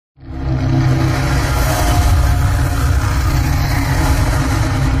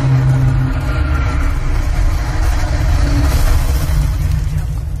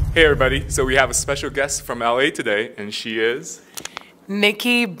Hey everybody, so we have a special guest from LA today, and she is?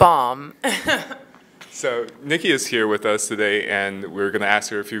 Nikki Bohm. So Nikki is here with us today, and we're going to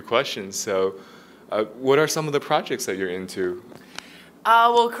ask her a few questions. So what are some of the projects that you're into?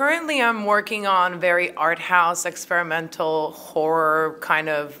 Well, currently I'm working on very art house, experimental, horror, kind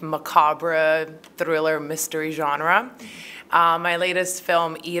of macabre, thriller, mystery genre. My latest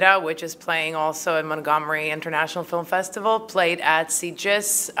film, Ira, which is playing also at Montgomery International Film Festival, played at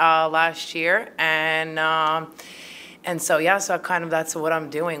CGIS last year. And so, yeah, so kind of that's what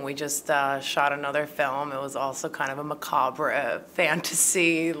I'm doing. We just shot another film. It was also kind of a macabre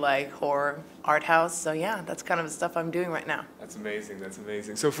fantasy, like horror art house. So, yeah, that's kind of the stuff I'm doing right now. That's amazing. That's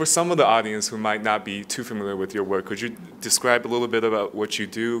amazing. So for some of the audience who might not be too familiar with your work, could you describe a little bit about what you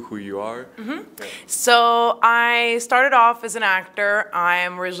do, who you are? Mm-hmm. Yeah. So I started off as an actor. I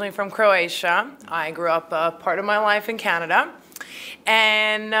am originally from Croatia. I grew up part of my life in Canada.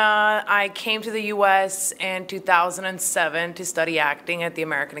 And I came to the U.S. in 2007 to study acting at the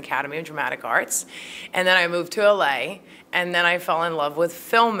American Academy of Dramatic Arts. And then I moved to L.A., and then I fell in love with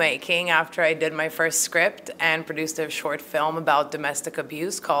filmmaking after I did my first script and produced a short film about domestic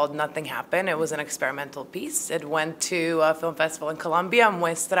abuse called Nothing Happened. It was an experimental piece. It went to a film festival in Colombia,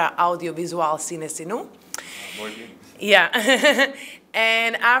 Muestra Audiovisual Cine Sinu. Yeah.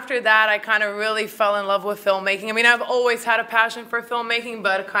 And after that, I kind of really fell in love with filmmaking. I mean, I've always had a passion for filmmaking,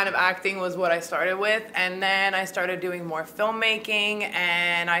 but kind of acting was what I started with. And then I started doing more filmmaking,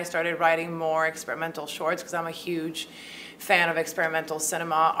 and I started writing more experimental shorts because I'm a huge fan of experimental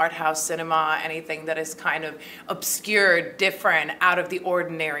cinema, art house cinema, anything that is kind of obscure, different, out of the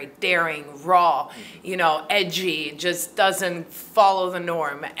ordinary, daring, raw, you know, edgy, just doesn't follow the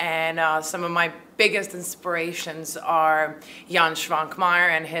norm. And some of my biggest inspirations are Jan Schwankmeyer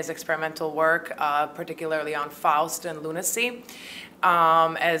and his experimental work, particularly on Faust and Lunacy,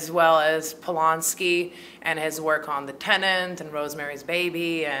 as well as Polanski and his work on The Tenant and Rosemary's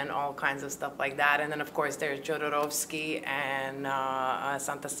Baby and all kinds of stuff like that. And then, of course, there's Jodorowsky and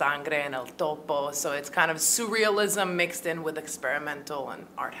Santa Sangre and El Topo. So it's kind of surrealism mixed in with experimental and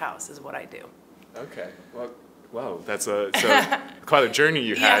art house is what I do. Okay. Well, wow, that's quite a journey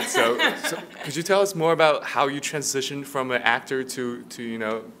you had. Yeah. So could you tell us more about how you transitioned from an actor to you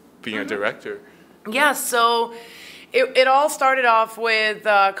know, being a director? Yeah, so it all started off with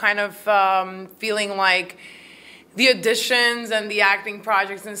kind of feeling like the auditions and the acting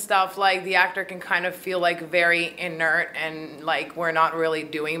projects and stuff, like the actor can kind of feel like very inert and like we're not really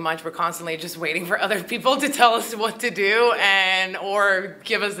doing much. We're constantly just waiting for other people to tell us what to do and or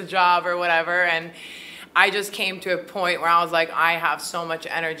give us a job or whatever. And I just came to a point where I was like, I have so much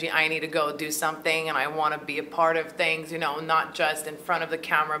energy, I need to go do something, and I want to be a part of things, you know, not just in front of the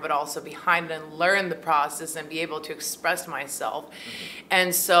camera, but also behind it and learn the process and be able to express myself. Mm-hmm.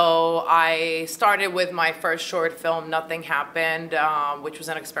 And so I started with my first short film, Nothing Happened, which was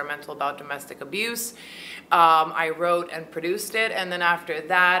an experimental about domestic abuse. I wrote and produced it, and then after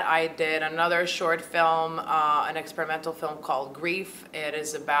that I did another short film, an experimental film called Grief. It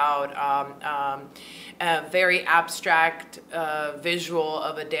is about a very abstract visual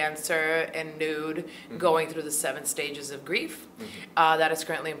of a dancer in nude going through the 7 stages of grief. That is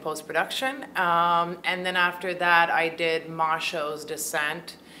currently in post-production. And then after that I did Masho's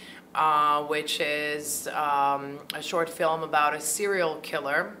Descent, which is a short film about a serial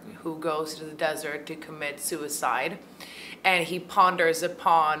killer who goes to the desert to commit suicide. And he ponders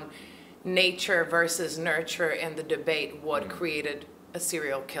upon nature versus nurture in the debate, what created a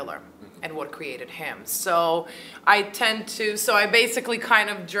serial killer and what created him. So I basically kind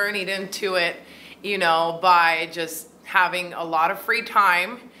of journeyed into it, you know, by just having a lot of free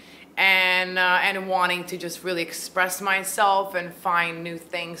time and wanting to just really express myself and find new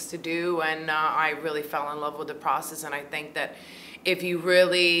things to do. And I really fell in love with the process. And I think that if you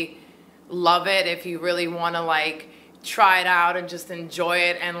really love it, if you really want to like try it out and just enjoy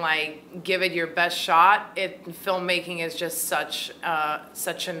it and like give it your best shot, filmmaking is just such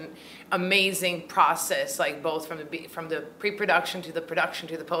an amazing process, like both from the pre-production to the production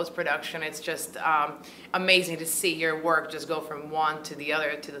to the post-production. It's just amazing to see your work just go from one to the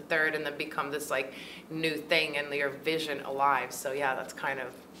other to the third and then become this like new thing and your vision alive. So yeah, that's kind of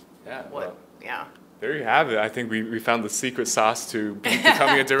yeah. There you have it. I think we found the secret sauce to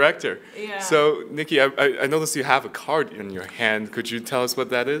becoming a director. Yeah. So, Nikki, I noticed you have a card in your hand. Could you tell us what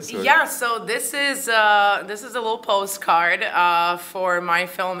that is? Or? Yeah. So this is a little postcard for my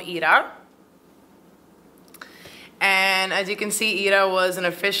film Ira. And as you can see, Ira was an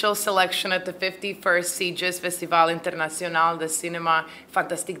official selection at the 51st CGIS Festival Internacional de Cinema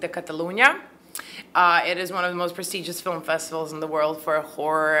Fantastique de Catalunya. It is one of the most prestigious film festivals in the world for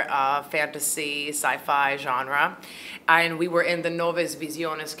horror, fantasy, sci-fi genre. And we were in the Noves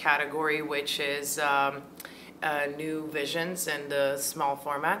Visiones category, which is new visions in the small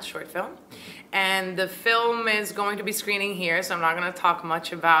format short film. And the film is going to be screening here, so I'm not going to talk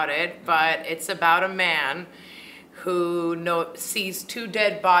much about it, but it's about a man who sees 2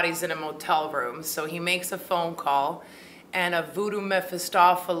 dead bodies in a motel room. So he makes a phone call, and a voodoo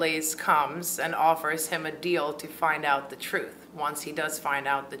Mephistopheles comes and offers him a deal to find out the truth. Once he does find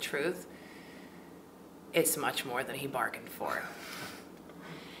out the truth, it's much more than he bargained for.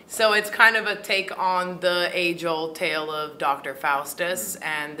 So it's kind of a take on the age-old tale of Dr. Faustus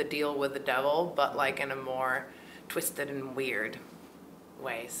and the deal with the devil, but like in a more twisted and weird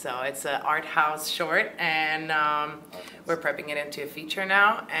way. So it's an art house short, and we're prepping it into a feature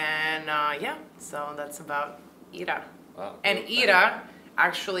now. And yeah, so that's about Ira. Wow, and Ira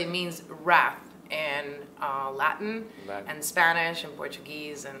actually means wrath in Latin and Spanish and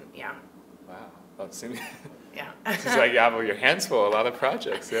Portuguese, and yeah. Wow, that seems... Yeah. Seems like you have your hands full, a lot of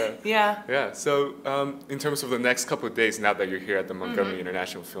projects, yeah. Yeah. Yeah, so in terms of the next couple of days, now that you're here at the Montgomery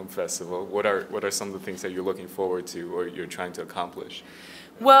International Film Festival, what are some of the things that you're looking forward to or you're trying to accomplish?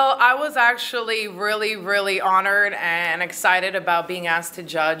 Well, I was actually really, really honored and excited about being asked to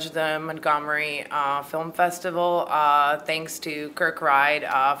judge the Montgomery Film Festival. Thanks to Kirk Ride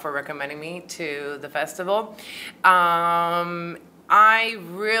for recommending me to the festival. I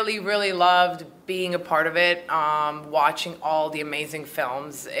really, really loved being a part of it, watching all the amazing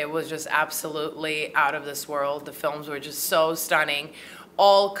films. It was just absolutely out of this world. The films were just so stunning,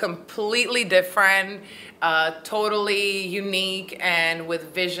 all completely different, totally unique, and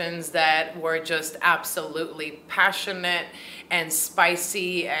with visions that were just absolutely passionate and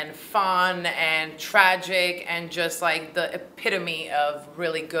spicy and fun and tragic and just like the epitome of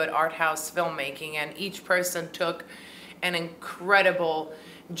really good art house filmmaking. And each person took an incredible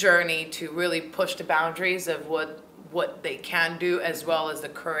journey to really push the boundaries of what they can do, as well as the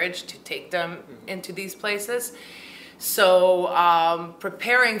courage to take them into these places. So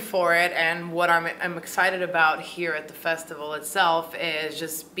preparing for it, and what I'm excited about here at the festival itself is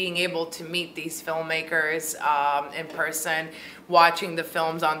just being able to meet these filmmakers in person, watching the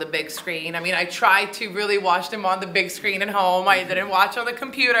films on the big screen. I mean, I tried to really watch them on the big screen at home. I didn't watch on the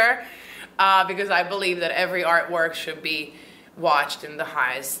computer. Because I believe that every artwork should be watched in the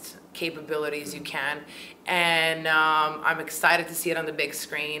highest capabilities you can. And I'm excited to see it on the big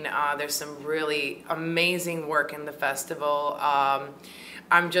screen. There's some really amazing work in the festival.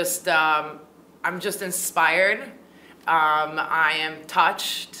 I'm just inspired. I am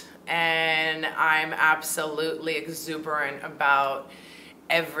touched, and I'm absolutely exuberant about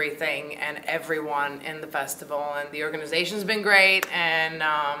everything and everyone in the festival, and the organization's been great, and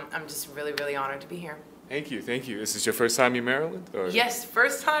I'm just really, really honored to be here. Thank you, thank you. Is this your first time in Maryland? Or? Yes,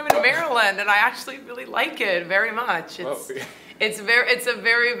 first time in Maryland, and I actually really like it very much. It's a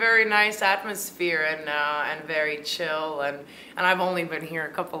very, very nice atmosphere, and very chill, and I've only been here a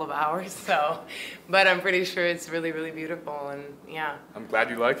couple of hours, so, but I'm pretty sure it's really, really beautiful, and yeah. I'm glad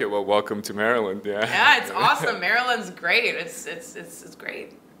you like it. Well, welcome to Maryland. Yeah. Yeah, it's awesome. Maryland's great. It's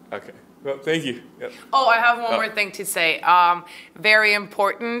great. Okay. Well, thank you. Yep. Oh, I have one more thing to say. Very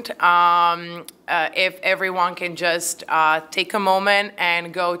important. If everyone can just take a moment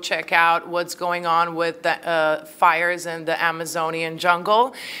and go check out what's going on with the fires in the Amazonian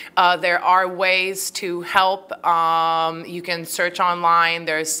jungle. There are ways to help. You can search online.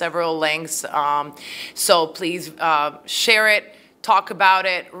 There's several links. So please share it. Talk about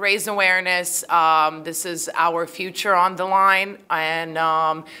it, raise awareness. This is our future on the line,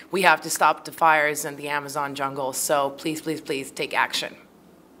 and we have to stop the fires in the Amazon jungle. So please, please, please take action.